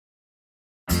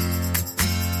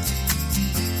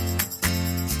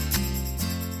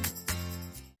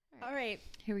right.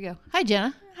 Here we go. Hi,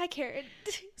 Jenna. Hi, Karen.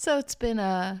 So it's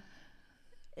been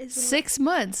 6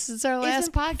 months since our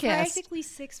last podcast. Practically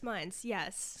 6 months,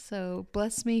 yes. So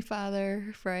bless me,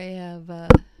 Father, for I have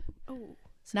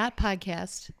not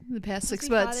podcast the past 6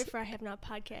 months. Father, for I have not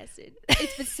podcasted.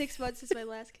 It's been 6 months since my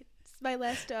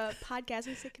last podcast.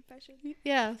 I said confession.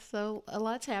 Yeah, so a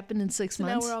lot's happened in 6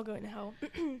 months. Now we're all going to hell.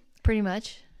 Pretty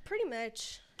much. Pretty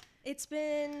much. It's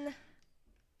been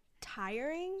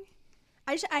tiring.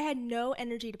 I had no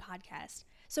energy to podcast.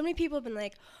 So many people have been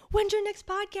like, when's your next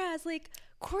podcast? Like,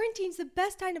 quarantine's the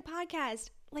best time to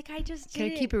podcast. Like, I just didn't.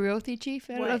 Can I keep it real with you, Chief?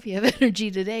 I don't What? know if you have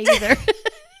energy today either.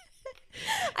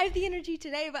 I have the energy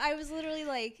today, but I was literally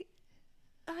like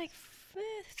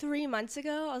 3 months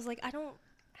ago, I was like, I don't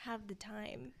have the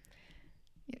time.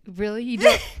 Really? You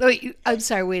don't? Wait, I'm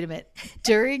sorry, wait a minute.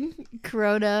 During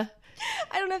Corona,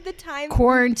 I don't have the time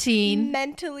quarantine,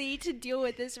 mentally to deal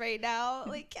with this right now.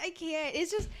 Like, I can't. It's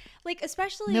just like,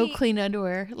 especially no clean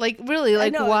underwear. Like, really,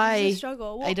 like, I know, why? It's a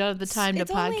struggle. Well, I don't have the time to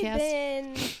podcast. It's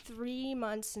only been 3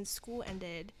 months since school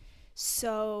ended.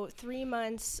 So 3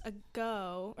 months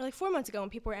ago, or like 4 months ago, when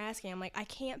people were asking, I'm like, I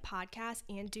can't podcast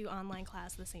and do online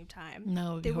class at the same time.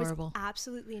 No, it'd be horrible. Was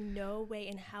absolutely no way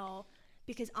in hell,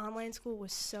 because online school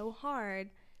was so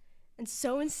hard and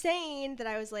so insane that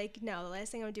I was like, no, the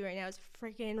last thing I'm doing right now is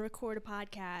freaking record a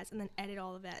podcast and then edit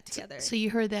all of that together. So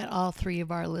you heard that, all three of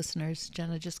our listeners.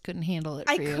 Jenna just couldn't handle it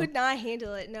for you. I could not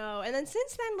handle it, no. And then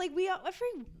since then, like,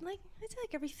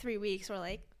 every 3 weeks, we're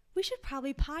like, we should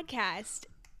probably podcast.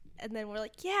 And then we're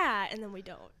like, yeah, and then we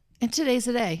don't. And today's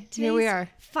the day. Here we are.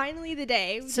 Finally the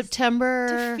day.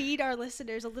 September. To feed our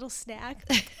listeners a little snack.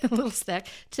 A little snack.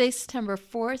 Today's September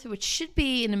 4th, which should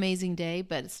be an amazing day,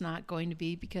 but it's not going to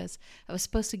be because I was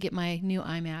supposed to get my new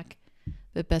iMac,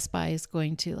 but Best Buy is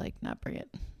going to, not bring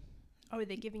it. Oh, are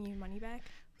they giving you money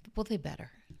back? Well, they better.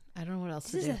 I don't know what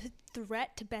else to do. This is a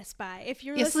threat to Best Buy. If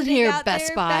you're Listen listening here, out Best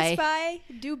there, Buy. Best Buy,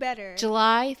 do better.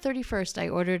 July 31st, I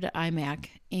ordered an iMac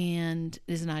and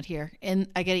it is not here. And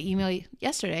I got an email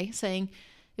yesterday saying,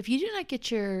 if you do not get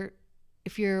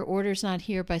if your order's not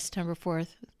here by September 4th,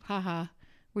 haha,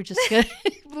 we're just going to,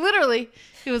 literally,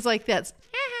 it was like that.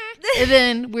 And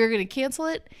then we're going to cancel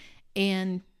it.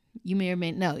 And you may or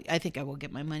may, no, I think I will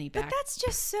get my money back. But that's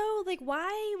just so,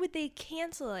 why would they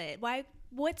cancel it?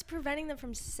 What's preventing them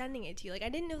from sending it to you? I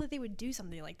didn't know that they would do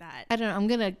something like that. I don't know. I'm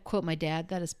going to quote my dad.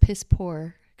 That is piss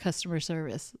poor customer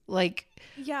service.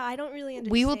 Yeah, I don't really understand.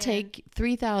 We will take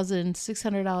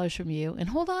 $3,600 from you and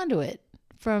hold on to it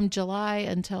from July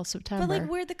until September. But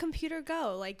where'd the computer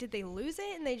go? Did they lose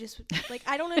it? And they just,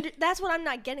 I don't that's what I'm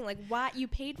not getting. Why you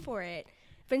paid for it,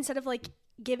 but instead of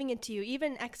giving it to you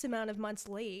even X amount of months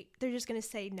late, they're just going to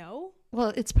say no?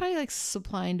 Well, it's probably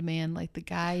supply and demand. The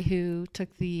guy who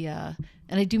took the, and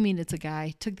I do mean it's a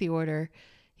guy, took the order.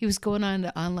 He was going on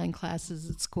to online classes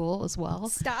at school as well.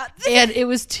 Stop. And it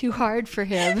was too hard for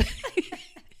him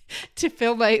to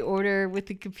fill my order with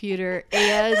the computer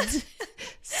and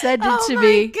send it to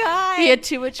me. God. He had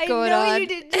too much going on. I know you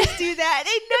didn't just do that.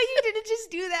 I know you didn't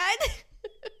just do that.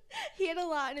 He had a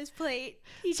lot on his plate.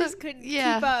 He just couldn't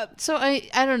keep up. So I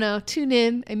don't know. Tune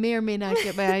in. I may or may not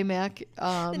get my iMac.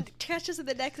 Catch us in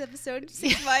the next episode.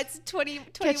 6 months,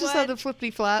 2021. Catch us on the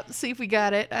flippy flop. See if we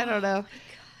got it. I don't know.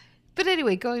 But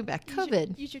anyway, going back.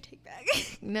 COVID. Use your take back.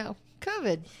 No.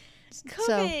 COVID.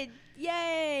 COVID.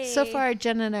 Yay. So far,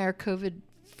 Jenna and I are COVID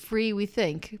free, we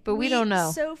think. But we don't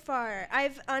know. So far. I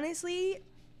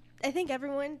think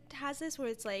everyone has this where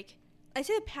it's I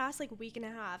say the past week and a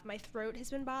half, my throat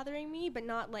has been bothering me, but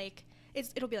not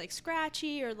it'll be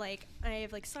scratchy or I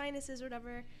have sinuses or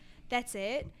whatever. That's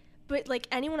it. But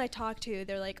anyone I talk to,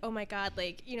 they're like, oh my God,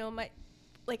 my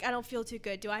I don't feel too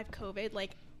good. Do I have COVID?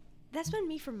 That's been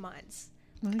me for months.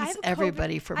 Well, I have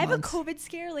everybody for months. I have a COVID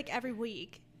scare every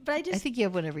week. But I think you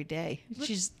have one every day.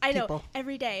 I know,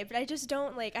 every day, but I just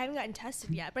don't I haven't gotten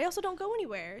tested yet, but I also don't go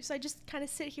anywhere. So I just kind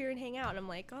of sit here and hang out. I'm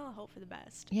like, oh, I'll hope for the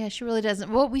best. Yeah, she really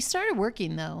doesn't. Well, we started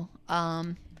working though.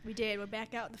 We did. We're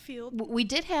back out in the field. We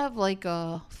did have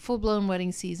a full-blown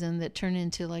wedding season that turned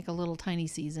into a little tiny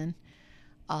season.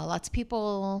 Lots of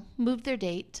people moved their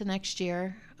date to next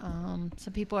year.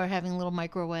 Some people are having little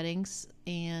micro weddings,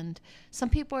 and some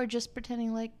people are just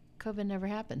pretending COVID never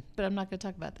happened, but I'm not going to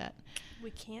talk about that. We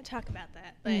can't talk about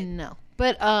that. But no.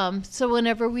 But so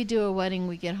whenever we do a wedding,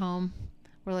 we get home,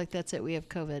 we're like, that's it, we have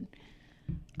COVID.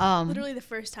 Literally the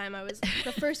first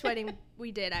wedding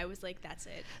we did, I was like, that's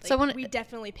it. We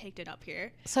definitely picked it up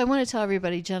here. So I want to tell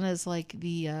everybody, Jenna's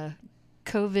the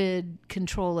COVID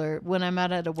controller when I'm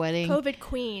out at a wedding. COVID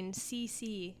queen,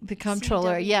 CC. The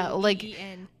controller, yeah.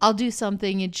 I'll do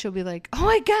something and she'll be like, oh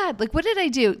my God, what did I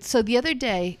do? So the other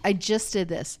day, I just did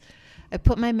this. I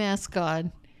put my mask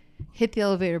on, hit the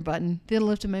elevator button, then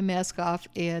lifted my mask off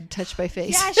and touched my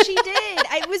face. Yeah, she did.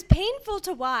 It was painful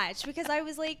to watch because I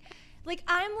was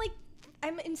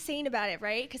I'm insane about it,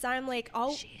 right? Because I'm like,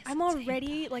 I'm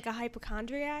already like a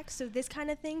hypochondriac, so this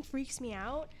kind of thing freaks me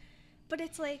out. But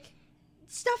it's like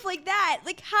stuff like that.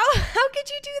 Like, how could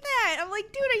you do that? I'm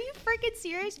like, dude, are you freaking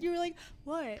serious? And you were like,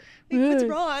 what? Like, what's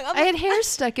wrong? I had hair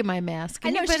stuck in my mask. I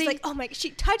know. She's like, oh my.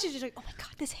 She touches. She's like, oh my god,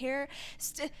 this hair.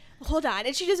 Hold on,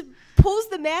 and she just pulls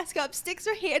the mask up, sticks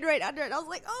her hand right under it. I was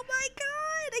like, oh my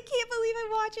god, I can't believe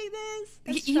I'm watching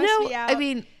this. You know, I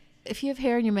mean, if you have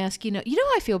hair in your mask, you know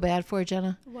who I feel bad for,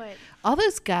 Jenna? What? All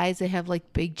those guys that have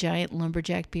like big giant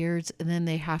lumberjack beards and then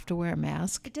they have to wear a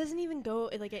mask. It doesn't even go,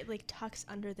 it like tucks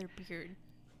under their beard.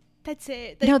 That's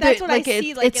it. No, that's what like I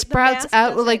see. It sprouts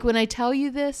out. Like when I tell you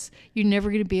this, you're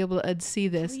never going to be able to unsee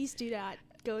this. Please do not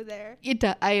go there.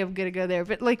 I am going to go there.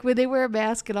 But like when they wear a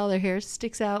mask and all their hair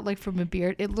sticks out like from a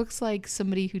beard, it looks like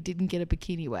somebody who didn't get a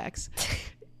bikini wax.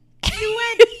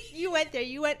 You went there.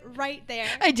 You went right there.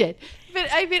 I did. But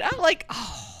I mean, I'm like,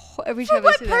 every For time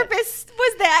what I see purpose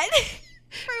was that?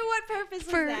 For what purpose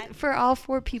was that? For all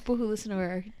 4 people who listen to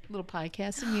our little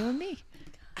podcast and you and me.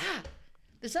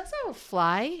 There's also a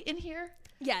fly in here.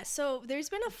 Yeah, so there's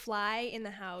been a fly in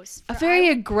the house. A very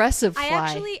aggressive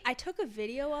fly. I took a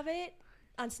video of it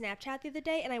on Snapchat the other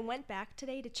day, and I went back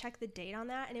today to check the date on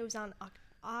that, and it was on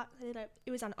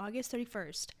August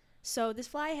 31st. So this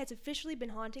fly has officially been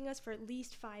haunting us for at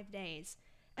least 5 days.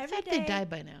 I thought they died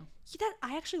by now.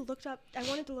 I actually looked up. I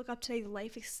wanted to look up today the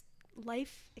life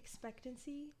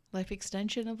expectancy. Life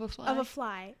extension of a fly? Of a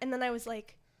fly. And then I was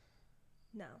like,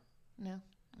 no. No?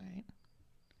 All right.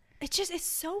 It's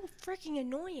so freaking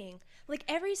annoying. Like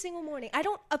every single morning.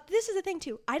 This is the thing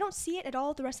too. I don't see it at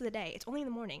all the rest of the day. It's only in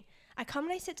the morning. I come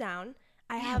and I sit down.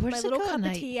 I have my little cup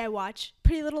of tea. I watch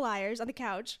Pretty Little Liars on the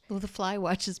couch. Well, the fly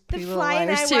watches Pretty Little Liars.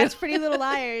 The fly and I watch Pretty Little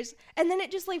Liars. And then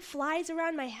it just like flies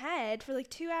around my head for like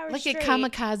 2 hours like straight. Like it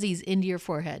kamikazes into your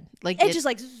forehead. Like it just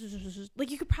like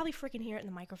you could probably freaking hear it in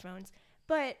the microphones.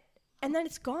 And then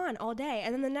it's gone all day.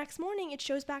 And then the next morning it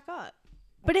shows back up.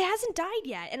 But it hasn't died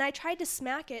yet. And I tried to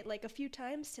smack it like a few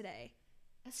times today.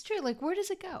 That's true. Like, where does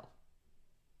it go?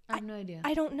 I have no idea.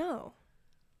 I don't know.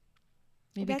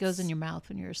 Maybe it goes in your mouth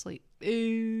when you're asleep.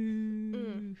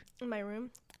 In my room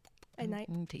at night.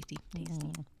 Tasty.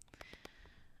 All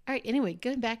right. Anyway,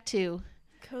 going back to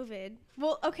COVID.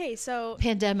 Well, okay, so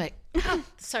pandemic. Oh,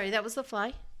 sorry, that was the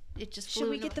fly. It just flew. Should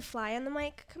we get the fly on the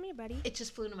mic? Come here, buddy. It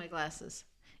just flew into my glasses.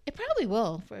 It probably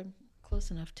will if we're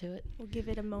close enough to it. We'll give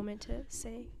it a moment to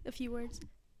say a few words.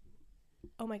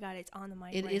 Oh my God, it's on the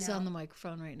mic. It is on the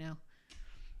microphone right now.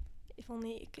 If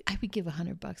only it could. I would give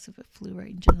 $100 if it flew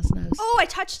right in Jenna's nose. Oh, I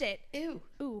touched it. Ew.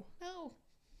 Ooh. No.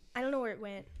 I don't know where it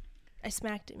went. I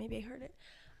smacked it. Maybe I heard it.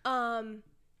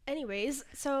 Anyways,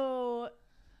 so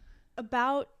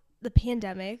about the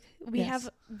pandemic,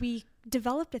 we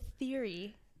developed a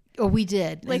theory. Oh, we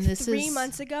did. Like 3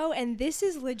 months ago, and this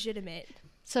is legitimate.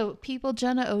 So, people,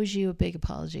 Jenna owes you a big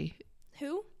apology.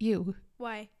 Who? You.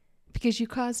 Why? Because you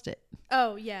caused it.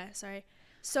 Oh, yeah. Sorry.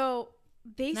 So,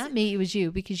 not me, it was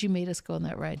you, because you made us go on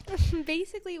that ride.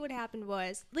 Basically, what happened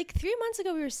was, like 3 months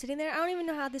ago, we were sitting there. I don't even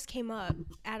know how this came up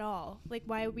at all. Like,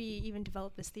 why we even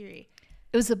developed this theory.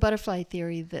 It was the butterfly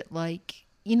theory that, like,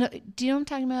 do you know what I'm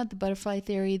talking about? The butterfly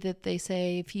theory that they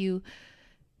say if you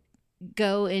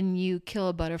go and you kill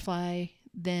a butterfly,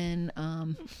 then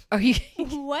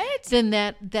what? Then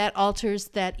that alters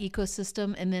that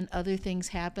ecosystem, and then other things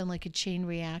happen, like a chain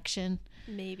reaction.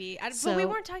 Maybe. But we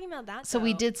weren't talking about that, So though.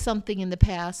 we did something in the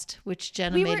past, which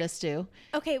Jenna made us do.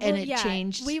 Okay, well, and it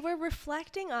changed. We were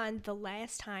reflecting on the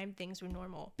last time things were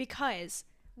normal. Because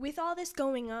with all this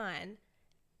going on,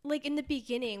 like in the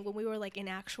beginning when we were like in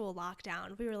actual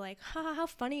lockdown, we were like, how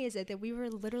funny is it that we were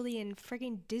literally in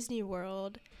frigging Disney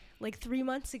World like 3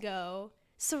 months ago,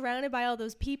 surrounded by all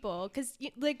those people. Because,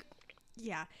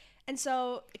 yeah. And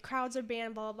so crowds are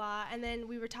banned, blah, blah, blah. And then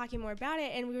we were talking more about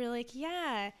it, and we were like,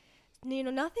 yeah,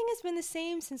 nothing has been the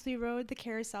same since we rode the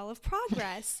Carousel of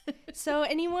Progress. So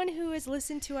anyone who has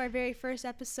listened to our very first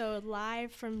episode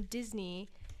live from Disney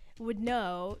would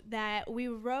know that we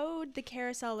rode the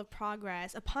Carousel of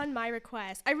Progress upon my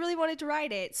request. I really wanted to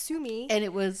ride it. Sue me. And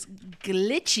it was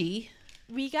glitchy.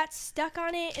 We got stuck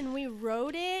on it, and we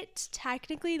rode it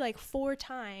technically like 4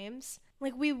 times.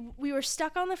 Like we were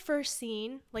stuck on the first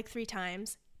scene like 3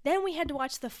 times. Then we had to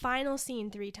watch the final scene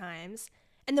 3 times.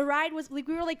 And the ride was like,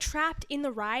 we were like trapped in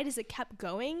the ride as it kept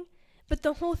going. But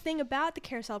the whole thing about the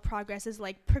Carousel of Progress is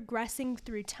like progressing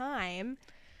through time.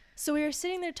 So we were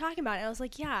sitting there talking about it. And I was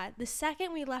like, yeah, the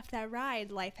second we left that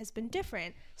ride, life has been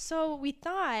different. So we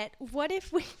thought, what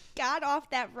if we got off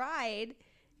that ride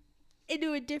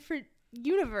into a different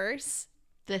universe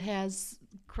that has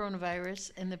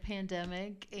coronavirus and the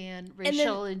pandemic and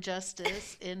racial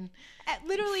injustice and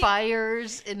literally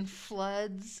fires and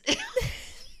floods.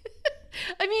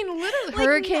 I mean, literally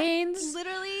hurricanes.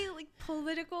 Literally, like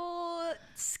political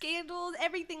scandals,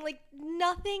 everything. Like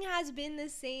nothing has been the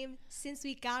same since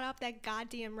we got off that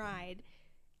goddamn ride.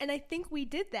 And I think we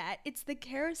did that. It's the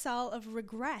carousel of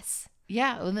regress.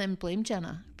 Yeah, and then blame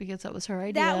Jenna because that was her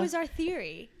idea. That was our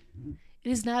theory. It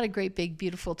is not a great big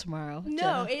beautiful tomorrow.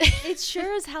 No, it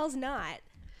sure as hell's not.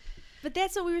 But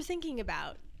that's what we were thinking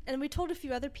about. And we told a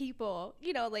few other people,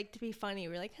 you know, like to be funny.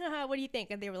 We were like, haha, what do you think?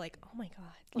 And they were like, oh my God.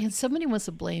 Like, and somebody wants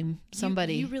to blame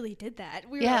somebody. You really did that.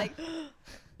 We were yeah. like,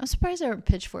 I'm surprised there aren't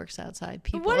pitchforks outside.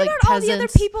 People, what like about all the other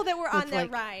people that were on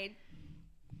that ride?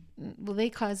 Well,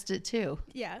 they caused it too.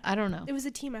 Yeah. I don't know. It was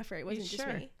a team effort. It wasn't just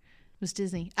me. It was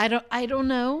Disney. I don't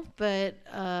know, but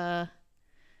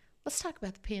let's talk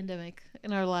about the pandemic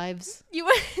in our lives.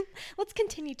 Let's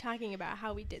continue talking about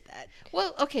how we did that.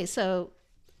 Well, okay, so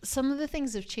some of the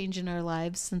things have changed in our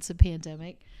lives since the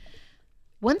pandemic.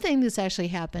 One thing that's actually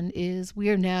happened is we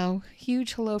are now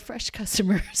huge HelloFresh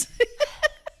customers.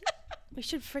 We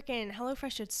should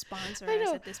HelloFresh should sponsor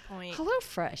us at this point.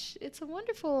 HelloFresh, it's a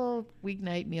wonderful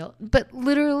weeknight meal. But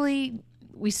literally,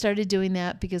 we started doing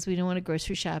that because we don't want to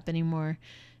grocery shop anymore.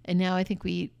 And now I think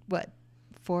we eat,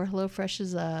 4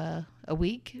 HelloFreshes a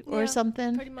week or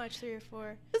something? Pretty much 3 or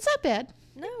 4. It's not bad.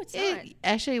 No, it's not. It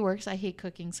actually works. I hate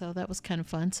cooking, so that was kind of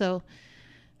fun. So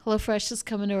HelloFresh is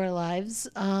coming to our lives.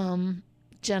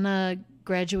 Jenna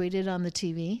graduated on the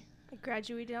TV. I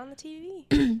graduated on the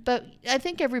TV. But I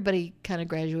think everybody kind of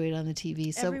graduated on the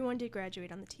TV. So everyone did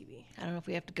graduate on the TV. I don't know if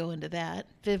we have to go into that.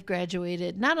 Viv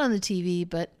graduated, not on the TV,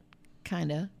 but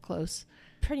kind of close.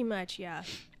 Pretty much, yeah.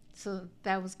 So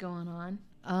that was going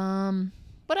on.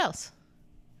 What else?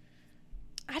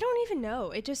 I don't even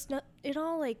know. It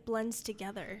all like blends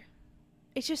together.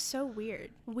 It's just so weird.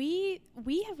 We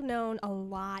have known a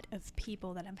lot of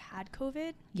people that have had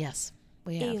COVID. Yes,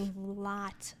 we have. A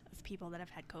lot of people that have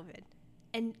had COVID.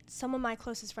 And some of my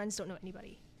closest friends don't know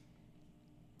anybody.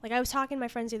 Like I was talking to my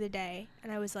friends the other day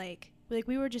and I was like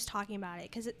we were just talking about it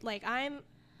because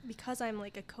I'm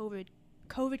like a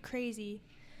COVID crazy.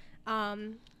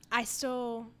 I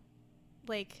still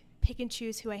like pick and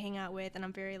choose who I hang out with, and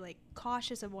I'm very like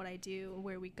cautious of what I do and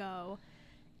where we go.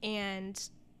 And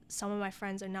some of my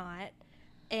friends are not,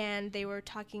 and they were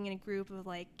talking in a group of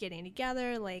like getting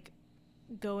together, like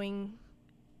going.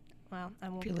 Well, I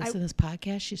won't. If you listen to this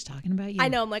podcast, she's talking about you. I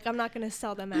know. I'm not going to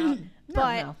sell them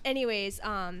out. Anyways,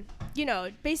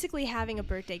 basically having a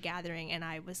birthday gathering, and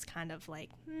I was kind of like,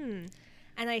 and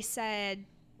I said,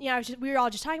 we were all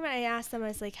just talking about it. I asked them, I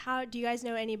was like, how do you guys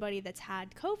know anybody that's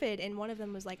had COVID? And one of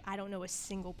them was like, I don't know a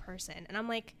single person. And I'm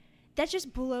like, that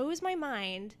just blows my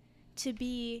mind to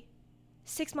be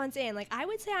 6 months in. Like, I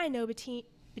would say I know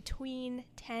between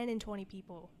 10 and 20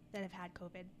 people that have had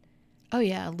COVID. Oh,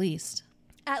 yeah, at least.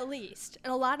 At least.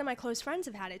 And a lot of my close friends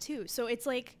have had it, too. So it's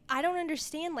like, I don't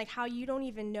understand, like, how you don't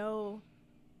even know,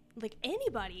 like,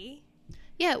 anybody.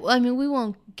 Yeah, well, I mean, we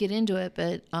won't get into it,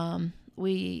 but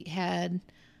we had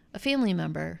a family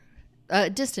member, a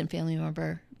distant family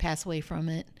member, pass away from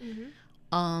it.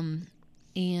 Mm-hmm.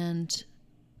 And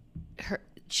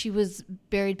she was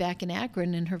buried back in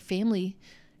Akron, and her family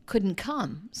couldn't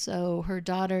come. So her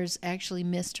daughters actually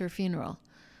missed her funeral.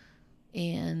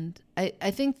 And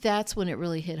I think that's when it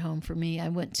really hit home for me. I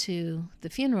went to the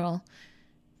funeral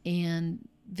and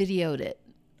videoed it.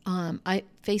 I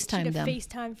FaceTimed them.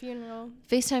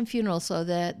 FaceTime funeral so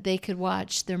that they could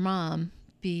watch their mom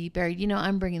be buried.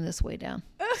 I'm bringing this way down.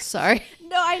 Sorry.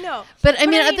 No, I know. But I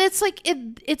mean, that's like,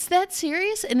 it's that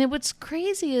serious. And what's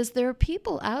crazy is there are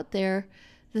people out there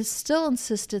that still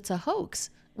insist it's a hoax,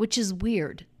 which is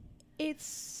weird.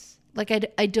 It's like,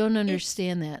 I don't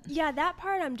understand that. Yeah, that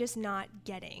part I'm just not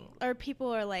getting. Or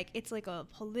people are like, it's like a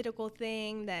political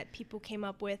thing that people came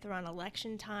up with around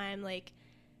election time. Like,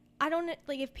 I don't,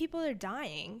 like, if people are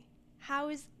dying, how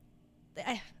is,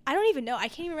 I don't even know. I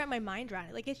can't even wrap my mind around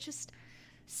it. Like, it's just,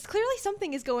 clearly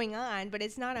something is going on, but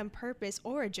it's not on purpose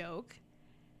or a joke.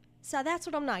 So that's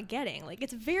what I'm not getting. Like,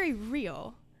 it's very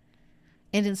real.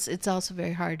 And it's also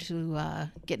very hard to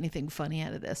get anything funny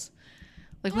out of this.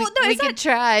 Like, we can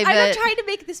try, but I'm not trying to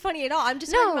make this funny at all. I'm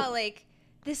just talking about, like,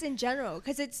 this in general.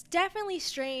 Because it's definitely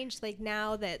strange, like,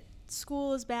 now that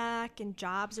school is back and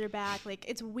jobs are back. Like,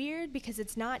 it's weird because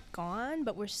it's not gone,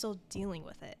 but we're still dealing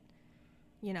with it.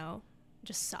 It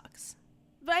just sucks.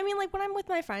 But I mean, like, when I'm with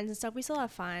my friends and stuff, we still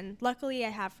have fun. Luckily, I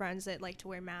have friends that like to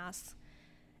wear masks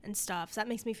and stuff, so that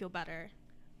makes me feel better.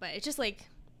 But it's just like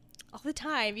all the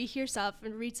time you hear stuff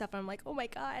and read stuff, and I'm like, oh my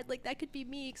god, like that could be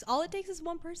me. 'Cause all it takes is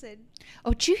one person.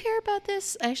 Oh, did you hear about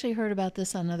this? I actually heard about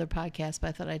this on another podcast, but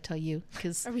I thought I'd tell you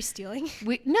because Are we stealing?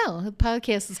 no, the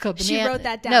podcast is called She Banana. wrote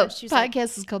that down. No, She was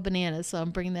podcast is called Bananas, so I'm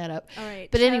bringing that up. All right.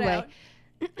 But shout anyway,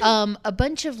 out. a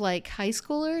bunch of like high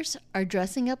schoolers are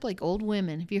dressing up like old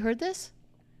women. Have you heard this?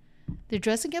 They're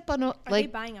dressing up on Are like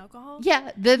they buying alcohol?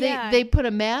 yeah, they put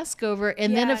a mask over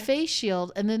and then a Yeah. face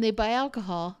shield, and then they buy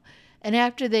alcohol. And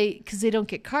after because they don't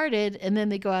get carded, and then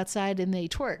they go outside and they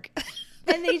twerk.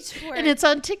 And they twerk. And it's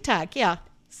on TikTok, yeah.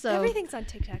 So Everything's on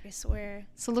TikTok, I swear.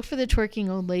 So look for the twerking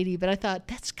old lady. But I thought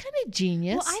that's kind of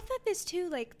genius. Well, I thought this too.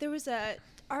 Like, there was a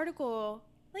article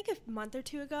like a month or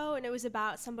two ago, and it was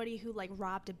about somebody who like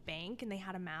robbed a bank, and they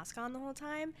had a mask on the whole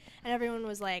time, and everyone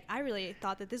was like, I really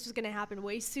thought that this was going to happen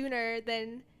way sooner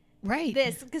than right.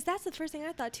 this, because that's the first thing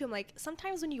I thought too. I'm like,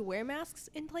 sometimes when you wear masks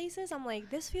in places, I'm like,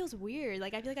 this feels weird.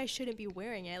 Like, I feel like I shouldn't be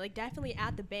wearing it. Like, definitely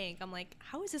at the bank, I'm like,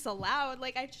 how is this allowed?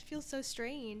 Like, I just feel so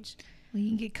strange. Well, you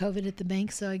can get COVID at the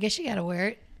bank, so I guess you got to wear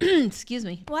it. Excuse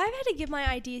me. Well, I've had to give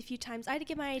my ID a few times. I had to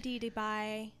give my ID to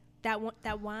buy that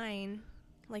wine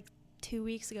like 2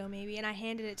 weeks ago maybe, and I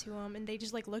handed it to them, and they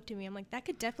just like looked at me. I'm like, that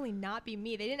could definitely not be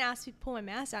me. They didn't ask me to pull my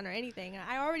mask down or anything.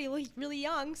 I already looked really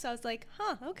young, so I was like,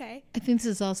 huh, okay. I think this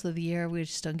is also the year we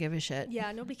just don't give a shit.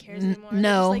 Yeah, nobody cares anymore. No.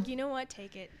 They're just like, you know what,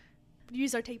 take it.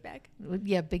 Use our take back.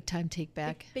 Yeah, big time take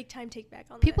back. Big time take back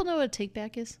on People know what a take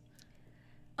back is?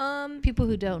 that. People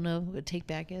who don't know what take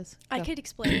back is. I Go. could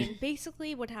explain.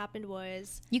 Basically what happened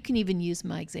was You can even use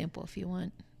my example if you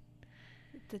want.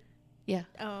 Yeah.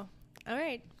 Oh, all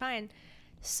right, fine.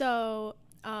 So,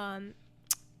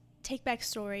 take back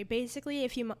story. Basically, a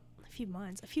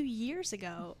few years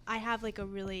ago, I have like a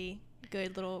really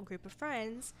good little group of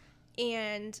friends,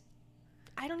 and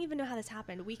I don't even know how this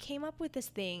happened. We came up with this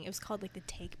thing. It was called like the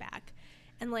take back,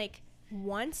 and like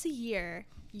once a year,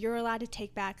 you're allowed to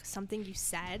take back something you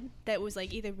said that was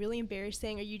like either really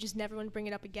embarrassing or you just never want to bring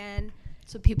it up again.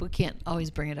 So people can't always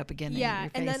bring it up again. Yeah, in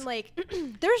your and face. then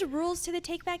like there's rules to the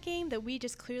take back game that we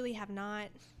just clearly have not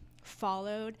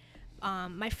followed.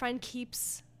 My friend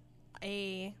keeps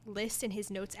a list in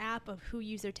his notes app of who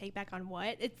used their take back on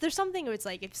what. There's something where it's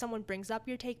like if someone brings up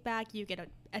your take back, you get an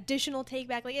additional take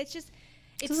back. Like it's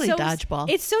It's like dodgeball.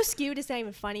 It's so skewed. It's not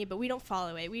even funny, but we don't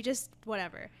follow it. We just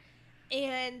whatever.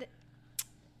 And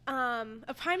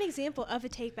a prime example of a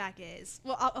take back is,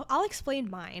 well, I'll explain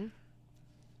mine.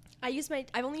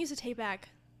 I've only used a take back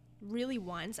really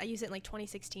once. I used it in like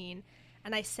 2016,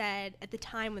 and I said at the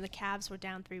time when the Cavs were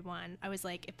down 3-1, I was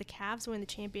like, if the Cavs win the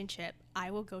championship,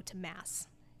 I will go to mass,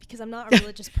 because I'm not a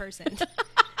religious person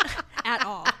at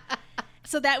all.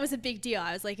 So that was a big deal.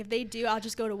 I was like, if they do, I'll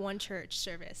just go to one church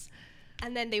service.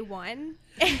 And then they won,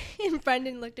 and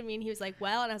Brendan looked at me and he was like,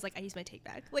 well, and I was like, I used my take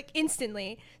back, like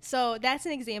instantly. So that's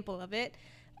an example of it.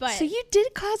 But So you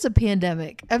did cause a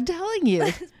pandemic. I'm telling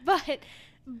you. but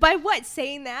by what?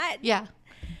 Saying that? Yeah.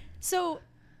 So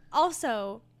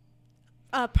also,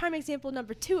 prime example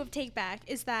number 2 of take back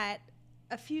is that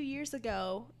a few years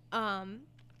ago, Mom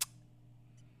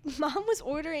was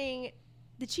ordering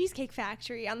the Cheesecake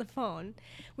Factory on the phone.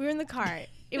 We were in the car.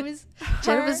 It was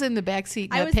Jenna her. was in the back seat,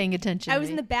 I not was- paying attention. I to was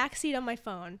me. in the back seat on my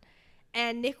phone,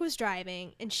 and Nick was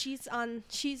driving, and she's on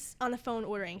the phone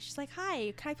ordering. She's like,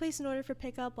 "Hi, can I place an order for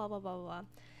pickup?" Blah blah blah blah blah.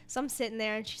 So I'm sitting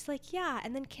there, and she's like, "Yeah."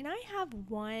 And then can I have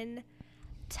one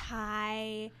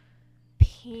Thai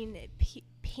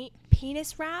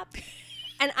penis wrap?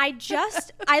 And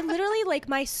I literally, like,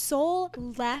 my soul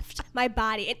left my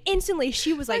body, and instantly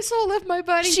she was like, My soul left my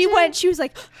body. she too. was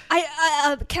like,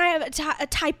 can I have a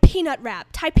Thai peanut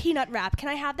wrap? Can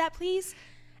I have that, please?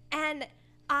 And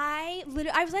I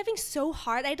was laughing so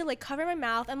hard, I had to like cover my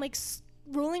mouth. I'm like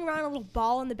rolling around a little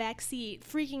ball in the back seat,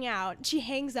 freaking out. She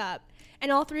hangs up,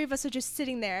 and all 3 of us are just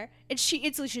sitting there, and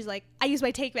she's like, I use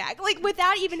my take back, like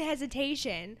without even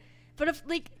hesitation. But if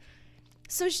like,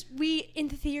 so we in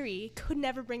theory could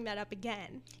never bring that up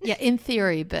again. Yeah, in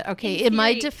theory, but okay. In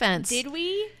my theory. defense, Did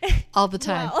we? all the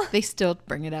time Well. they still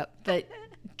bring it up. But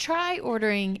try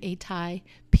ordering a Thai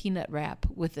peanut wrap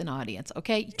with an audience.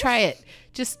 Okay, try it.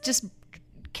 Just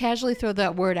casually throw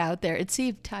that word out there and see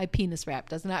if Thai penis wrap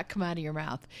does not come out of your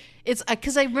mouth. It's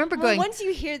because I remember Well, going. once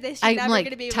you hear this, you're I'm never like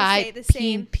going to be able Thai to say the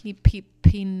same.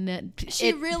 peanut.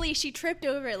 She tripped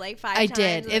over it like 5 I times.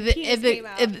 did. And the penis came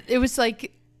out. It was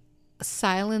like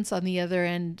silence on the other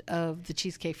end of the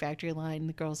Cheesecake Factory line.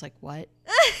 The girl's like, "What?"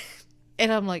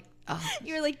 And I'm like, "Oh,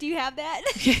 You were like, do you have that?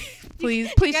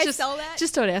 please you guys just sell that?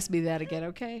 just don't ask me that again,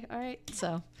 okay? All right."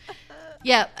 So,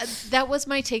 Yeah, that was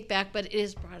my take back, but it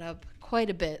is brought up quite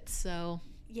a bit. So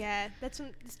Yeah, it's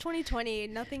 2020.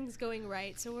 Nothing's going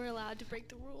right, so we're allowed to break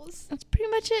the rules. that's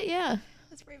pretty much it. Yeah.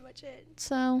 That's pretty much it.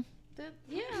 So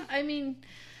yeah, I mean,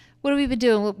 what have we been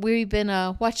doing? We've been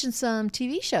watching some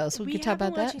TV shows. We could talk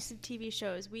about that. Watching some TV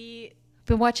shows. We've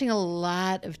Been watching a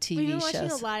lot of TV been shows.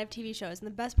 watching a lot of TV shows, and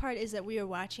the best part is that we are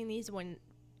watching these when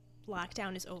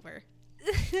lockdown is over.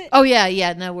 Oh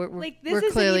yeah. No, we're like this we're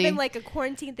isn't clearly even like a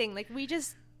quarantine thing. Like we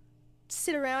just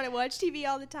sit around and watch TV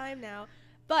all the time now.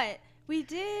 But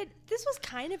this was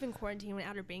kind of in quarantine when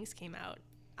Outer Banks came out.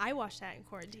 I watched that in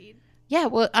quarantine. Yeah,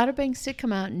 well, Outer Banks did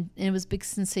come out, and it was a big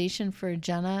sensation for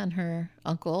Jenna and her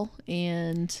uncle,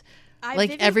 and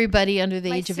everybody under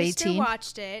the age of 18. My sister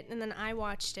watched it, and then I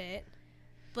watched it,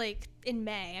 like, in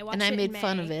May. I watched it in May. And I made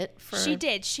fun of it. She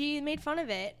did. She made fun of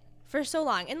it for so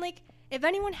long. And, like, if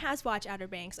anyone has watched Outer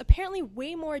Banks, apparently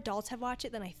way more adults have watched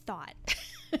it than I thought.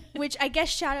 Which I guess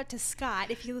shout out to Scott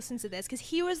if he listens to this, because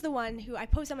he was the one who I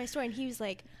posted on my story, and he was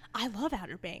like, I love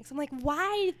Outer Banks. I'm like,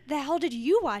 why the hell did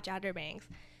you watch Outer Banks?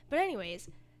 But anyways,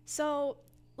 so,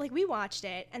 like, we watched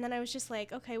it, and then I was just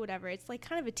like, okay, whatever. It's, like,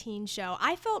 kind of a teen show.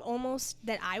 I felt almost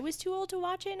that I was too old to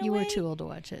watch it in a way. You were too old to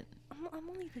watch it. I'm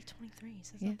only, like, 23,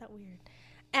 so it's not that weird.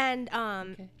 And,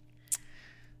 Okay.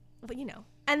 but, you know.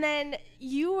 And then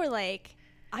you were like,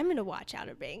 I'm going to watch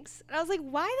Outer Banks. And I was like,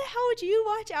 why the hell would you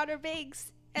watch Outer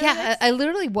Banks? And Yeah, I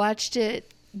literally watched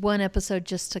it one episode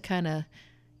just to kind of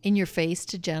in your face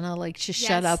to Jenna, like, just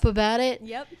shut up about it.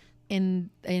 Yep. And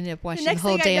I ended up watching The next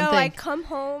whole thing damn I know, thing. I come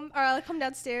home, or I'll come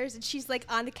downstairs, and she's, like,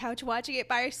 on the couch watching it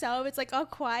by herself. It's, like, all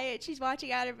quiet. She's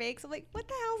watching Outer Banks. I'm like, what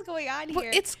the hell's going on here?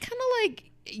 Well, it's kind of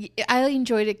like, I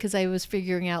enjoyed it because I was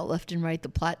figuring out left and right the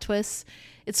plot twists.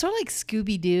 It's sort of like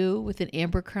Scooby-Doo with an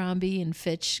Abercrombie and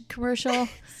Fitch commercial.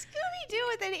 Scooby-Doo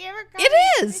with an Abercrombie.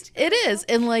 It is. It is.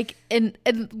 And like, and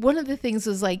one of the things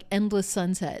was like Endless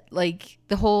Sunset, like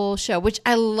the whole show, which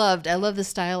I loved. I love the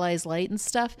stylized light and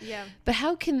stuff. Yeah. But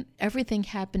how can everything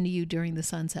happen to you during the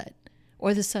sunset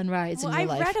or the sunrise in your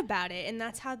life? I read about it, and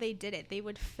that's how they did it. They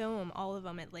would film all of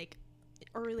them at, like,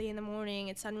 early in the morning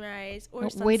at sunrise or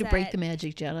sunset. Way to break the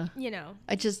magic, Jenna. You know.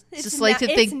 I just It's like to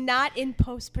think it's not in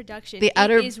post-production.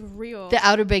 it is real. The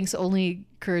Outer Banks only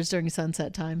occurs during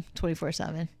sunset time,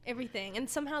 24/7. Everything. And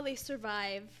somehow they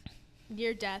survive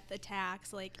near-death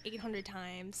attacks like 800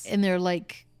 times. And they're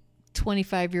like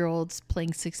 25-year-olds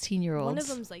playing 16-year-olds. One of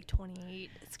them's like 28.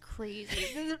 It's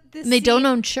crazy. And they don't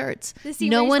own shirts.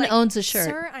 No one owns a shirt.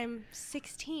 Sir, I'm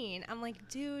 16. I'm like,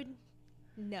 dude,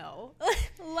 no.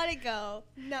 Let it go.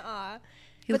 Nuh-uh.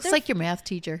 He looks like your math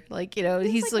teacher. Like, you know,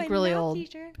 he's like really old.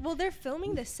 Teacher. Well, they're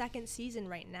filming the second season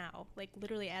right now, like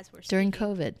literally as we're during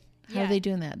speaking. COVID. How are they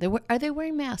doing that? Are they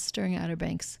wearing masks during Outer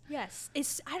Banks? Yes.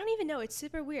 I don't even know. It's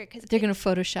super weird because they're going to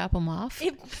Photoshop them off.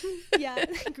 Yeah,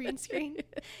 green screen.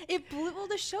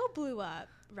 The show blew up,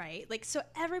 right? Like, so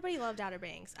everybody loved Outer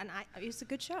Banks, and it was a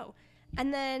good show.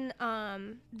 And then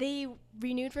they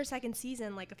renewed for a second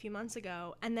season like a few months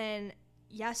ago, and then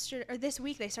this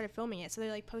week they started filming it. So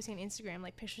they're like posting on Instagram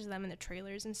like pictures of them in the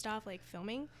trailers and stuff, like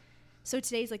filming. So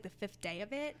today's like the 5th day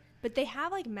of it, but they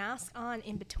have like masks on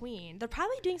in between. They're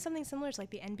probably doing something similar to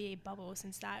like the NBA bubble,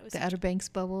 since that was the Outer Banks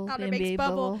bubble, Outer the Banks NBA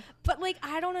bubble. But like,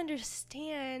 I don't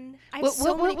understand. I have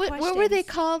what were they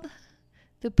called?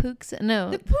 The Pooks?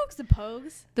 No. The Pooks, the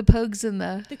Pogues. The Pogues and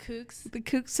the Kooks. The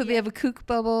Kooks. So they have a kook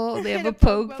bubble. They have And a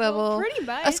Pogue bubble. Pretty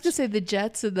much. I was going to say the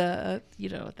Jets and the, you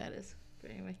know what that is. But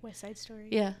anyway. West Side Story.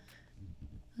 Yeah.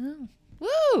 Oh.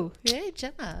 Woo! Yay,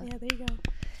 Jenna. Yeah, there you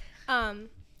go.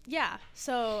 Yeah,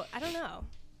 so I don't know.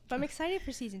 But I'm excited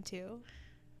for season 2.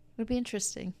 It'll be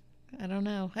interesting. I don't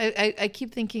know. I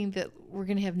keep thinking that we're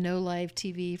going to have no live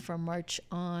TV from March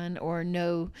on, or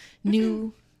no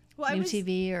new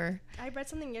TV. Or I read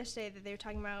something yesterday that they were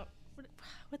talking about,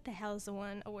 what the hell is the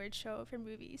one award show for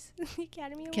movies? The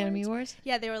Academy Awards? Academy Awards?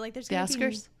 Yeah, they were like, there's the going to be...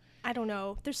 Oscars? I don't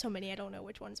know. There's so many. I don't know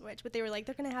which one's which. But they were like,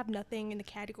 they're going to have nothing in the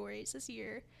categories this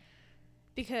year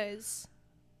because...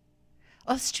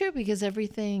 Oh, it's true, because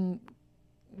everything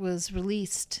was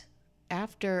released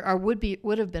after, or would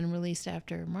have been released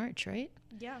after March, right?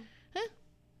 Yeah. Huh.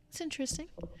 It's interesting.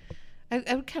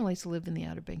 I would kind of like to live in the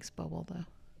Outer Banks bubble, though.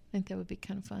 I think that would be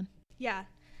kind of fun. Yeah.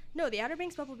 No, the Outer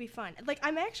Banks bubble would be fun. Like,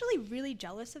 I'm actually really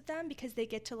jealous of them because they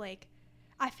get to, like...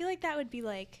 I feel like that would be,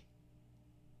 like...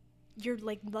 Your,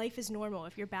 like, life is normal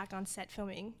if you're back on set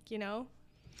filming, you know?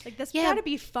 Like, that's gotta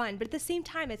be fun, but at the same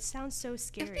time, it sounds so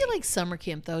scary. It'd be like summer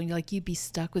camp, though. You'd be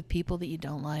stuck with people that you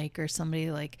don't like, or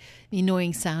somebody like the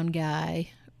annoying sound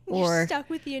guy. You're stuck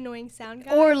with the annoying sound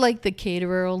guy? Or like the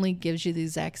caterer only gives you the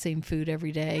exact same food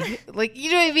every day. Like,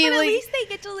 you know what I mean? But like, at least they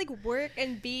get to, like, work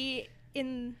and be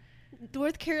in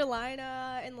North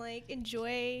Carolina and like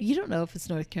enjoy. You don't know if it's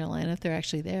North Carolina, if they're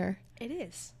actually there. It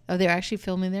is. Oh, they're actually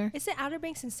filming there? Is it Outer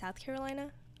Banks in South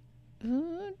Carolina? I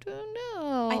don't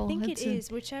know. I think it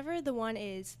is. Whichever the one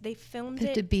is, they filmed Could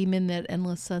it. to beam in that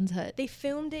endless sunset. They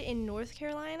filmed it in North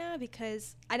Carolina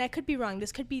because, and I could be wrong.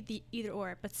 This could be the either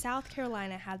or, but South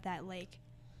Carolina had that like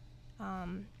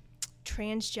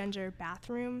transgender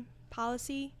bathroom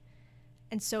policy,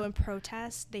 and so in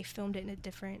protest they filmed it in a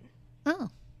different. Oh,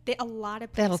 A lot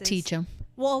of places. that'll teach them.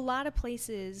 Well, a lot of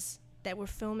places that were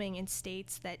filming in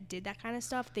states that did that kind of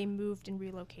stuff, they moved and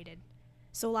relocated.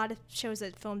 So a lot of shows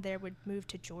that filmed there would move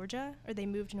to Georgia or they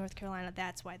moved to North Carolina.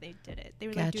 That's why they did it. They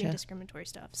were like doing Gotcha. discriminatory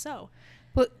stuff. So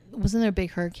But wasn't there a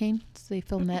big hurricane? So they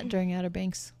filmed that during Outer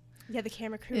Banks. yeah, the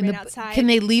camera crew In ran the- outside. Can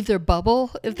they leave their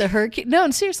bubble if the hurricane? No,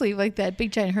 and seriously, like that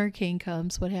big giant hurricane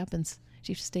comes, what happens?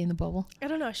 Do you have to stay in the bubble? I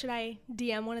don't know. Should I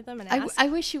DM one of them and ask? I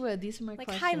wish you would. These are my like,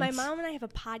 questions. hi, my mom and I have a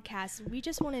podcast. We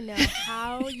just want to know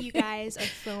how you guys are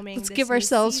filming. Let's this give new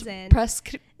ourselves season. press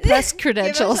Give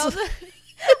credentials. ourselves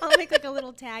I'll make like a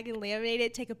little tag and laminate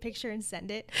it, take a picture and send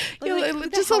it. Yeah, Like, who the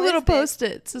just a hell little is this?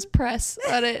 post-it. It says press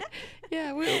on it.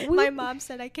 Yeah, My mom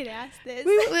said I could ask this.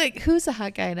 like, who's the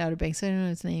hot guy in Outer Banks? I don't know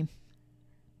his name.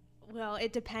 Well,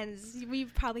 it depends. We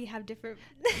probably have different.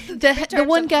 The terms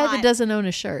one of guy hot. that doesn't own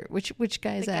a shirt. Which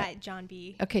guy is The that? guy, John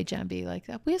B. Okay, John B. Like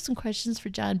that. We have some questions for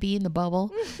John B. in the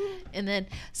bubble, and then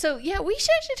yeah, we should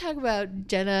actually talk about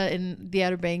Jenna and the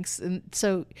Outer Banks, and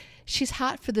so she's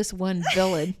hot for this one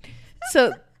villain.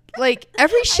 So like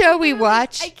every show we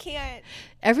watch, I can't.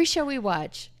 every show we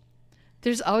watch,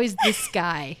 there's always this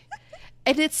guy,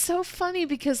 and it's so funny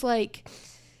because like.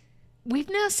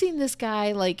 We've now seen this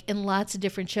guy like in lots of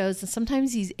different shows, and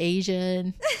sometimes he's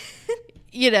Asian.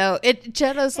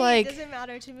 Jenna's Hey, like, it doesn't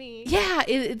matter to me. yeah,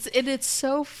 it's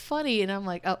so funny, and I'm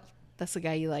like, oh, that's the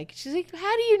guy you like. She's like,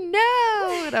 how do you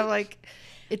know? And I'm like,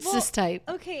 it's Well, this type.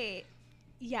 Okay.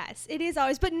 Yes, it is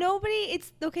always, but nobody.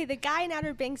 It's okay. The guy in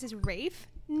Outer Banks is Rafe.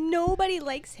 Nobody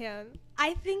likes him.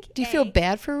 I think. Do you feel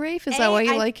bad for Rafe? Is that why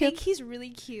you like him? I think he's really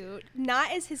cute.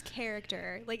 Not as his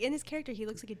character. Like in his character, he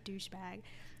looks like a douchebag.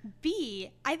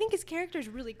 B, I think his character is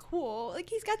really cool. Like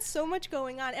he's got so much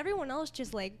going on. Everyone else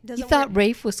just like doesn't. You thought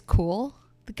Rafe was cool?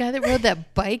 The guy that rode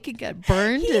that bike and got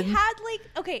burned? He and had like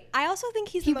okay. I also think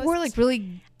he's he the most. wore like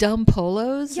really dumb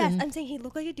polos. Yes, and I'm saying he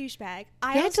looked like a douchebag.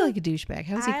 he acted like a douchebag.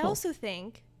 How was he I cool? also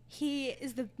think he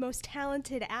is the most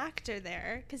talented actor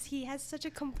there because he has such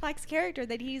a complex character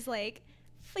that he's like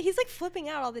flipping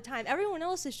out all the time. Everyone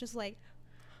else is just like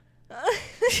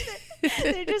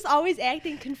they're just always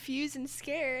acting confused and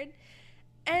scared.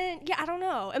 And yeah, I don't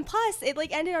know. And plus, it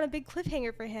like ended on a big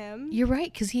cliffhanger for him. You're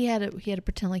right, because he had to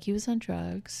pretend like he was on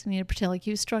drugs, and he had to pretend like he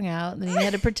was strung out, and then he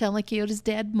had to pretend like he owed his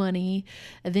dad money,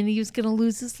 and then he was going to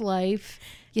lose his life.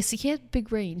 Yes, he had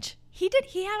big range. He did.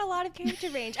 He had a lot of character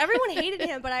range. Everyone hated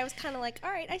him, but I was kind of like, all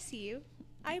right, I see you.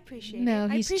 I appreciate it. No,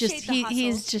 I he's appreciate just the hustle.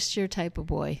 he's just your type of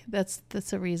boy. That's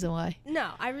the reason why. No,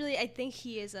 I think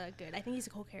he is a good. I think he's a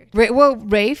cool character.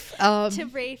 Rafe. To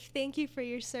Rafe, thank you for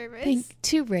your service.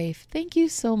 Rafe. Thank you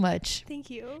so much. Thank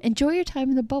you. Enjoy your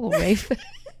time in the bubble, Rafe.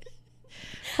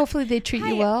 Hopefully they treat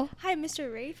you well. Hi,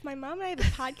 Mr. Rafe. My mom and I have a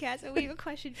podcast, and we have a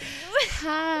question for you.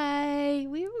 Hi,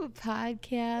 we have a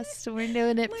podcast. We're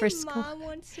doing it for My school. mom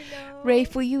wants to know.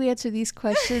 Rafe, will you answer these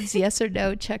questions? Yes or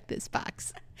no? Check this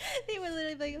box. They were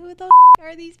literally like, who the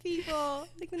are these people?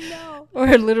 Like, no.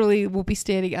 Or literally, we'll be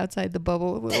standing outside the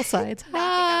bubble with little signs. Knocking on the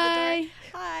Hi. door.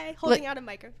 Hi. Holding out a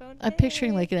microphone. I'm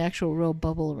picturing Hey. like an actual real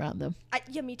bubble around them,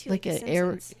 yeah, me too. like The an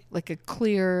air, Simpsons. like a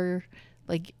clear,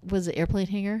 like was it airplane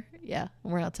hangar? Yeah,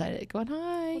 and we're outside it going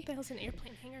hi, What the hell's an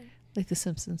airplane hangar? like The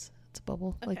Simpsons. It's a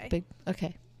bubble, Okay. like big.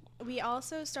 Okay. We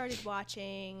also started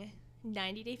watching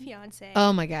 90 Day Fiancé.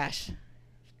 Oh my gosh,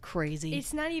 crazy.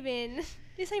 It's not even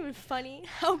funny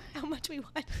how much we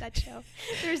watched that show.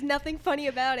 There's nothing funny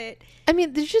about it. I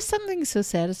mean, there's just something so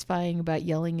satisfying about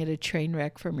yelling at a train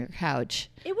wreck from your couch.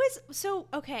 It was so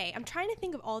okay. I'm trying to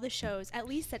think of all the shows, at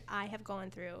least that I have gone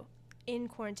through in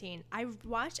quarantine. I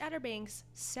watched Outer Banks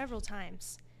several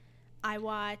times. I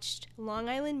watched Long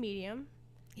Island Medium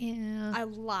Yeah. a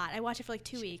lot. I watched it for like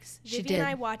 2 weeks. She Vivian and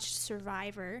did. I watched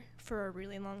Survivor for a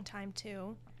really long time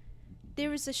too. There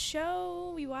was a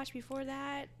show we watched before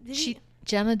that.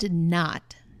 Jenna did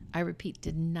not. I repeat,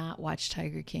 did not watch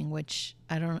Tiger King, which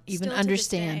I don't even Still to this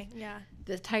understand. day, yeah.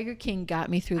 The Tiger King got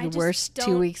me through I the just worst 2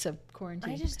 don't- weeks of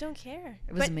quarantine. I just don't care.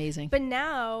 It was amazing. But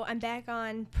now I'm back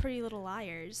on Pretty Little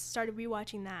Liars. Started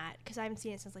rewatching that because I haven't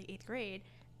seen it since like 8th grade.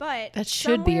 But That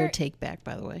should be your somewhere- take back,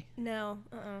 by the way. No,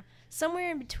 somewhere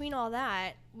in between all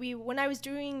that, when I was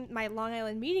doing my Long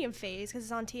Island Medium phase, because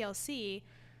it's on TLC,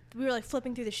 we were like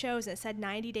flipping through the shows and it said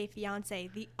 90 Day Fiance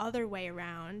the other way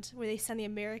around, where they send the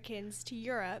Americans to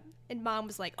Europe. And Mom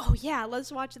was like, "Oh yeah,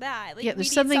 let's watch that." Like, Yeah, we there's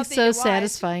need something to so watch.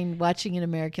 satisfying watching an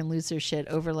American lose their shit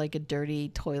over like a dirty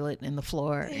toilet in the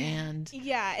floor and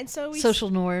Yeah, and so social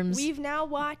norms. we've now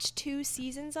watched 2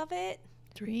 seasons of it.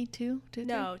 3, 2, 2,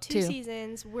 No, 3? 2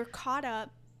 seasons. We're caught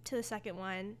up to the second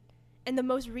one. And the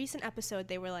most recent episode,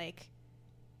 they were like,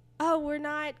 "Oh, we're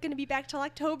not going to be back till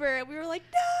October." And we were like,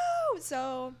 "No!"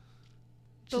 So,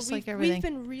 Just like we've everything.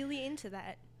 been really into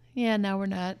that. Yeah, now we're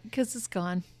not because it's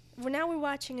gone. Now we're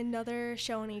watching another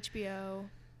show on HBO,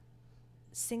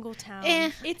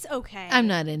 Singletown. It's okay. I'm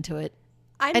not into it.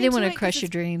 I didn't want to crush your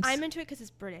dreams. I'm into it because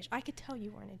it's British. I could tell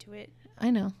you weren't into it.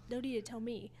 I know. No need to tell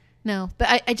me. No,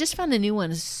 but I just found a new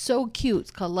one. It's so cute.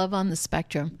 It's called Love on the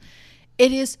Spectrum.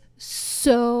 It is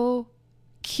so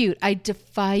cute. I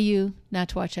defy you not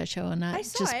to watch that show and not I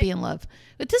saw just it. be in love.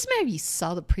 It doesn't matter if you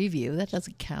saw the preview. That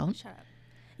doesn't count. Shut up.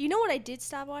 You know what I did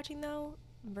stop watching though?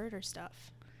 Murder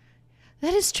stuff.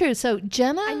 That is true. So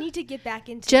Jenna, I need to get back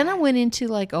into Jenna that. went into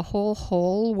like a whole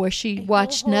hole where she A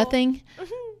watched whole hole. nothing.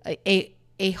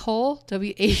 A hole,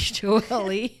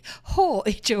 WHOLE, hole,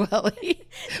 HOLE,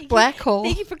 black hole.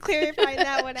 Thank you for clarifying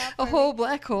that one out. A for whole me.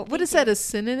 black hole. What is that? A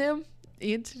synonym?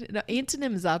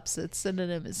 Antonym is opposite.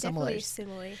 Synonym is similar.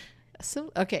 Definitely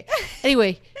simile. Okay.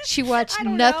 Anyway, she watched I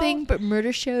don't nothing know. but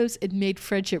murder shows and made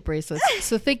friendship bracelets.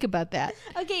 So think about that.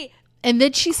 Okay, And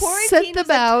then she quarantine sent was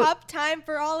them out a tough time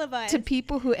for all of us. to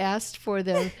people who asked for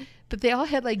them, but they all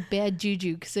had like bad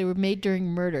juju because they were made during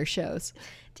murder shows.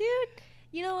 Dude,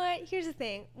 you know what? Here's the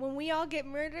thing. When we all get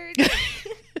murdered,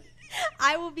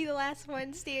 I will be the last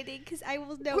one standing because I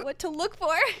will know what to look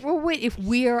for. Well, wait, if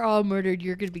we are all murdered,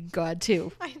 you're going to be God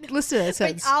too. I know. Listen to that But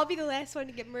sentence. I'll be the last one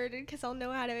to get murdered because I'll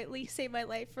know how to at least save my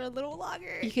life for a little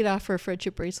longer. You could offer a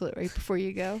friendship bracelet right before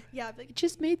you go. Yeah, I'll be like,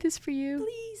 Just made this for you.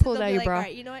 please. Pull it They'll out be your like, bra. all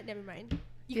right, you know what? Never mind.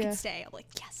 You Yeah. can stay. I'm like,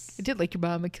 yes. I did like your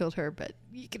mom and killed her, but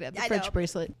you can have the I friendship know.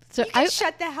 bracelet. So You can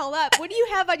shut the hell up. What do you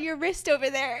have on your wrist over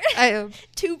there? I have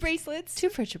 2 bracelets. 2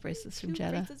 friendship bracelets from 2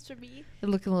 Jenna. bracelets for me. They're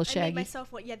looking a little I made shaggy.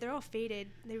 myself one. Yeah, they're all faded.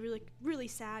 They're really, really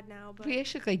sad now. But We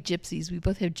actually look like gypsies. We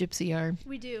both have gypsy arm.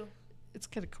 we do. It's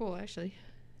kind of cool, actually.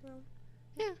 Well,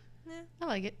 Yeah, yeah. I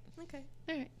like it. Okay.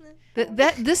 All right.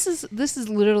 Yeah. This is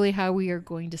literally how we are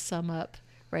going to sum up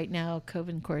right now. COVID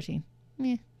and quarantine.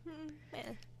 Meh, Meh.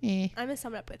 meh, I'm gonna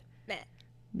sum it up with meh.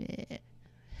 meh.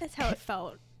 That's how it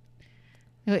felt.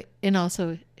 Wait, and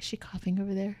also, is she coughing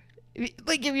over there?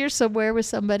 Like if you're somewhere with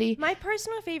somebody. My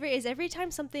personal favorite is every time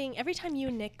you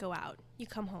and Nick go out, you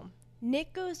come home.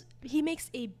 Nick he makes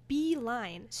a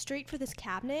beeline straight for this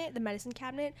cabinet, the medicine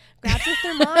cabinet, grabs a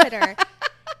thermometer,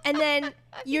 and then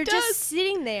you're does. just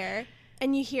sitting there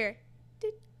and you hear,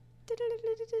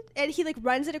 and he like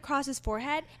runs it across his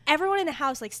forehead. Everyone in the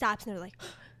house like stops and they're like,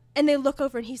 and they look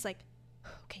over and he's like,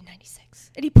 okay,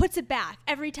 96. And he puts it back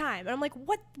every time. And I'm like,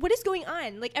 what is going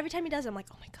on? Like every time he does it, I'm like,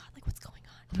 oh my God, like what's going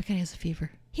on? Oh my God, he has a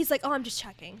fever. He's like, oh, I'm just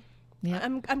checking. Yeah.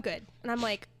 I'm good. And I'm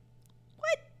like,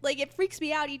 what? Like it freaks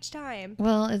me out each time.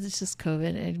 Well, it's just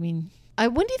COVID. I mean,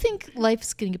 when do you think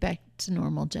life's going to get back to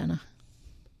normal, Jenna?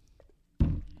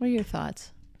 What are your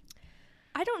thoughts?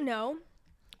 I don't know,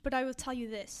 but I will tell you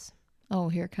this. Oh,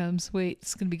 here it comes. Wait,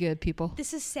 it's going to be good, people.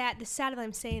 This is sad. This is sad that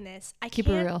I'm saying this. I Keep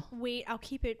it can't real. wait. I'll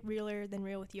keep it realer than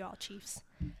real with you all, Chiefs.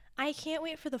 I can't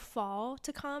wait for the fall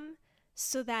to come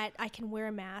so that I can wear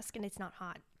a mask and it's not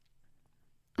hot.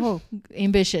 Oh,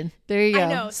 ambition. There you go. I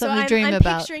know. Something so to dream I'm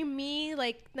about. picturing me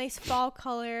like nice fall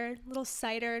color, little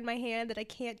cider in my hand that I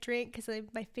can't drink because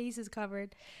my face is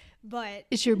covered. But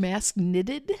Is your mask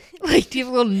knitted? Like, do you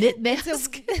have a little knit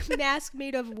mask? it's a mask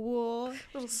made of wool.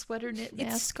 little sweater knit It's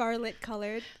mask. scarlet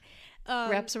colored.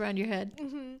 Wraps around your head.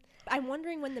 Mhm. I'm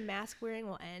wondering when the mask wearing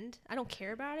will end. I don't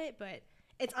care about it, but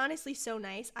it's honestly so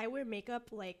nice. I wear makeup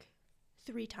like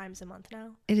 3 times a month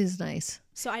now. It is nice.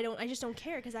 So I just don't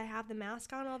care because I have the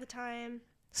mask on all the time.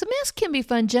 So masks can be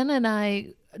fun. Jenna and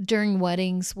I, during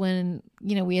weddings, when,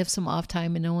 we have some off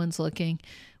time and no one's looking,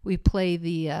 we play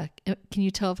the, can you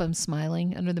tell if I'm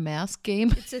smiling under the mask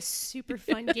game? It's a super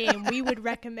fun game. We would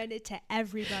recommend it to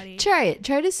everybody. Try it.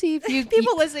 Try to see if you...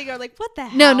 People listening are like, what the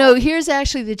hell? No, here's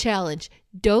actually the challenge.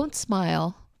 Don't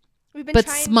smile, We've been but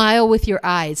trying, smile with your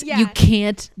eyes. Yeah. You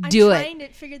can't I'm do it. trying to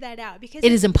figure that out because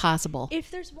It is impossible.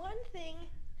 if there's one thing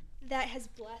that has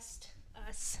blessed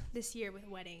us this year with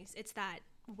weddings, it's that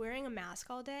wearing a mask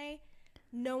all day,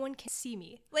 no one can see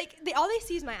me. Like all they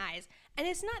see is my eyes, and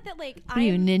it's not that like Are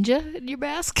you a I'm. ninja in your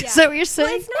mask? Yeah. Is that what you're Well,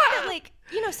 saying? it's not that like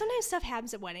sometimes stuff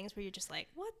happens at weddings where you're just like,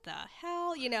 what the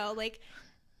hell, like.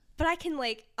 But I can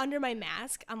like under my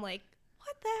mask, I'm like,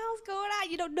 what the hell's going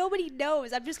on? You know, nobody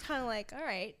knows. I'm just kind of like, all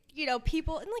right. You know,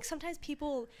 people, and like sometimes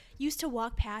people used to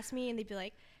walk past me and they'd be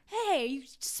like, hey, you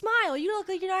smile. You look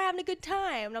like you're not having a good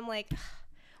time. And I'm like,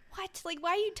 what? Like,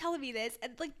 why are you telling me this?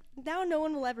 And like, now no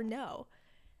one will ever know.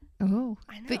 Oh,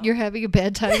 I know. but you're having a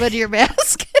bad time under your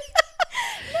mask.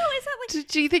 No, it's not like.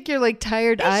 Do you think you're like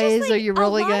tired It's just, eyes like, or you're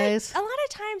rolling eyes? A lot of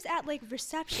times at like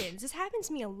receptions, this happens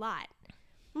to me a lot.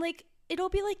 Like, it'll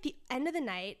be like the end of the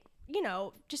night, you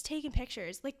know, just taking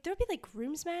pictures. Like, there'll be like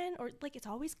groomsmen or like it's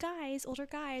always guys, older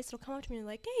guys. They'll come up to me and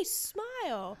like, hey,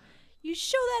 smile. You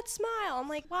show that smile. I'm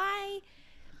like, why?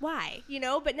 You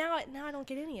know, but now I don't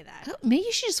get any of that. Oh, maybe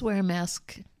you should just wear a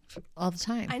mask all the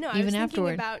time. I know. Even I was afterward.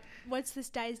 thinking about once this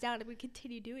dies down, if we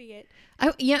continue doing it.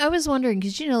 I was wondering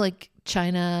because you know, like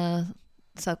China,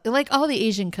 South, like all the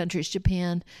Asian countries,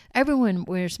 Japan, everyone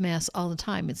wears masks all the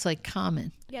time. It's like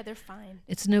common. Yeah, they're fine.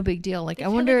 It's no big deal. Like They've I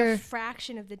had, wonder, like, a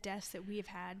fraction of the deaths that we've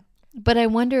had. but I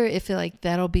wonder if like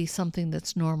that'll be something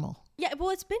that's normal. Yeah,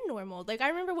 well, it's been normal. Like I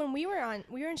remember when we were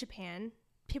in Japan,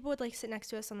 people would like sit next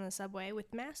to us on the subway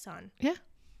with masks on. Yeah.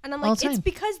 And I'm All like, the it's time.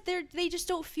 because they just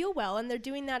don't feel well, and they're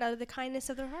doing that out of the kindness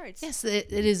of their hearts. Yes,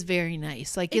 it is very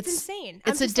nice. Like it's insane.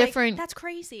 It's I'm a just like, different. that's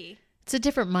crazy. It's a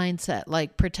different mindset.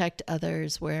 Like protect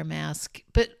others, wear a mask.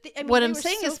 But I mean, what they I'm were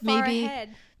saying so is far maybe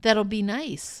ahead. that'll be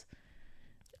nice.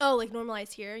 Oh, like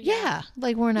normalized here. Yeah,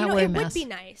 like we're not You know, wearing it would masks. be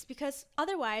nice because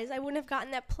otherwise I wouldn't have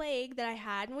gotten that plague that I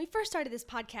had when we first started this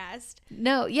podcast.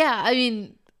 No, yeah. I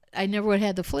mean, I never would have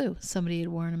had the flu. Somebody had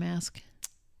worn a mask.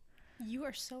 You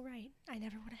are so right. I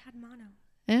never would have had mono.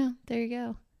 Yeah, there you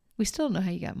go. We still don't know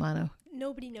how you got mono.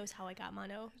 Nobody knows how I got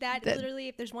mono. That literally,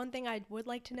 if there's one thing I would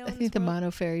like to know, I in think this the world, mono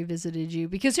fairy visited you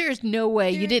because there's no way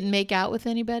you didn't make out with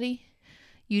anybody.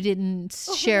 You didn't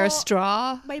share a well,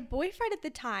 straw. my boyfriend at the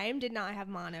time did not have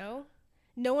mono.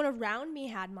 No one around me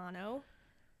had mono.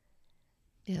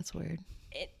 Yeah, it's weird.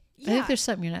 Yeah, I think there's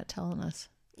something you're not telling us.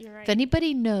 you're right. If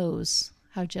anybody knows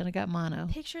how Jenna got mono,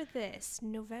 Picture this,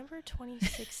 November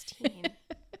 2016.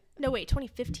 No, wait,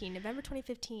 2015, November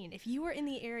 2015. If you were in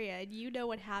the area and you know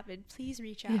what happened, please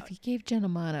reach out. if you gave Jenna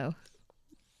mono,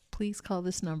 please call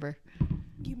this number.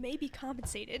 You may be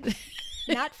compensated.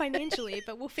 Not financially,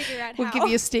 but we'll figure out We'll how. give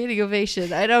you a standing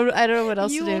ovation. I don't know what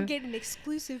else You to do. will get an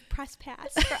exclusive press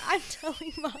pass for I'm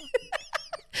Telling Mom.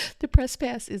 The press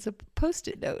pass is a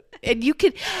post-it note, and you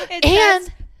can It and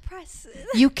says press.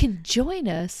 you can join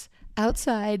us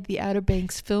outside the Outer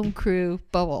Banks film crew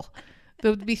bubble. There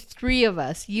would be 3 of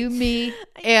us, you, me,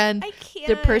 and I can't.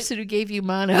 the person who gave you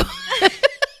mono.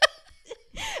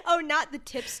 Oh, not the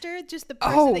tipster, just the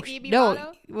person that gave me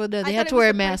mono. Well, no, I they thought have it to was wear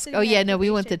a the mask. person Oh who yeah, had no, we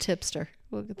want the information. tipster.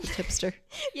 We'll get the tipster.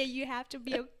 Yeah, you have to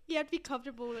be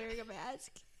comfortable wearing a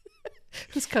mask.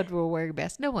 Who's comfortable wearing a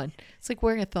mask? No one. It's like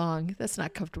wearing a thong. That's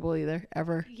not comfortable either,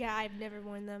 ever. Yeah, I've never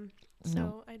worn them, so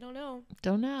No. I don't know.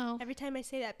 Don't know. Every time I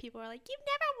say that, people are like, "You've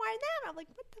never worn them." I'm like,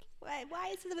 "What the? Why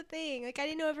is it a thing?" Like, I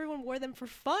didn't know everyone wore them for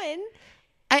fun.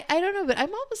 I don't know, but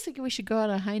I'm almost thinking we should go on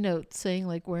a high note saying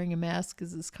like wearing a mask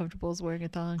is as comfortable as wearing a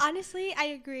thong. Honestly, I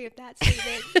agree with that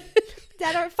statement.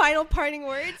 That our final parting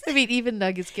words. I mean, even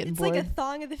Nugget's getting It's bored. like a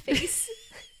thong of the face.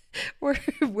 We're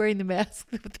wearing the mask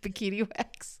with the bikini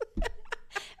wax. Oh,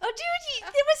 dude,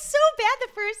 it was so bad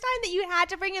the first time that you had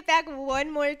to bring it back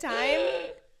one more time.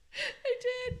 I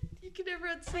did. You can never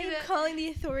unsee I'm that. calling the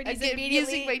I authorities get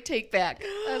immediately. using my take back.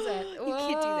 How's that? You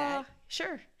can't do that.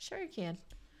 Sure you can.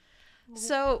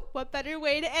 So What better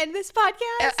way to end this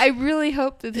podcast? I really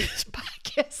hope that this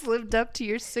podcast lived up to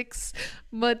your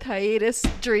 6-month hiatus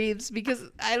dreams because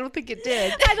I don't think it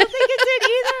did. I don't think it did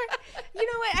either.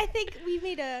 You know what? I think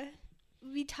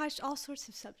we touched all sorts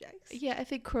of subjects. Yeah, I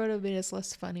think Corona made us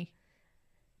less funny.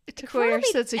 It took Corona away our made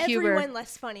sense of humor. everyone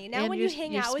less funny. Now and when your- you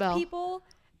hang your out spell. with people,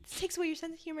 it takes away your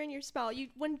sense of humor and your spell.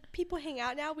 When people hang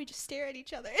out now, we just stare at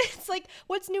each other. It's like,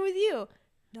 what's new with you?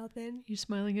 Nothing. You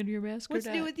smiling under your mask What's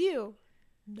or new not? with you?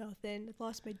 Nothing. I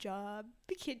lost my job.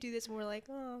 We can't do this. And we're like,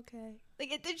 oh, okay.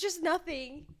 Like, it's just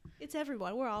nothing. It's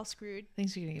everyone. We're all screwed.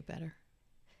 Things are going to get better.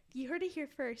 You heard it here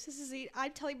first. This is the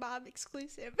I'm Telling Mom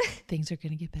exclusive. Things are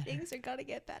going to get better. Things are going to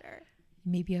get better.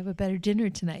 Maybe you have a better dinner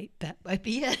tonight. That might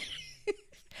be it.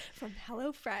 From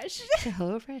HelloFresh.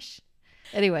 HelloFresh.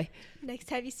 Anyway, Next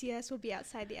time you see us, we'll be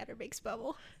outside the Outer Banks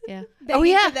bubble. yeah. Begging Oh,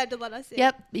 yeah. for them to let us in.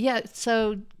 Yep. Yeah.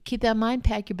 So keep that in mind.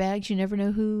 Pack your bags. You never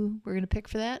know who we're going to pick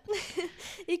for that.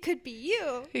 It could be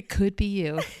you. It could be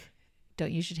you.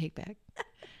 Don't use your take back.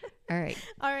 All right.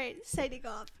 All right. Signing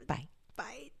off. Bye.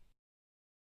 Bye.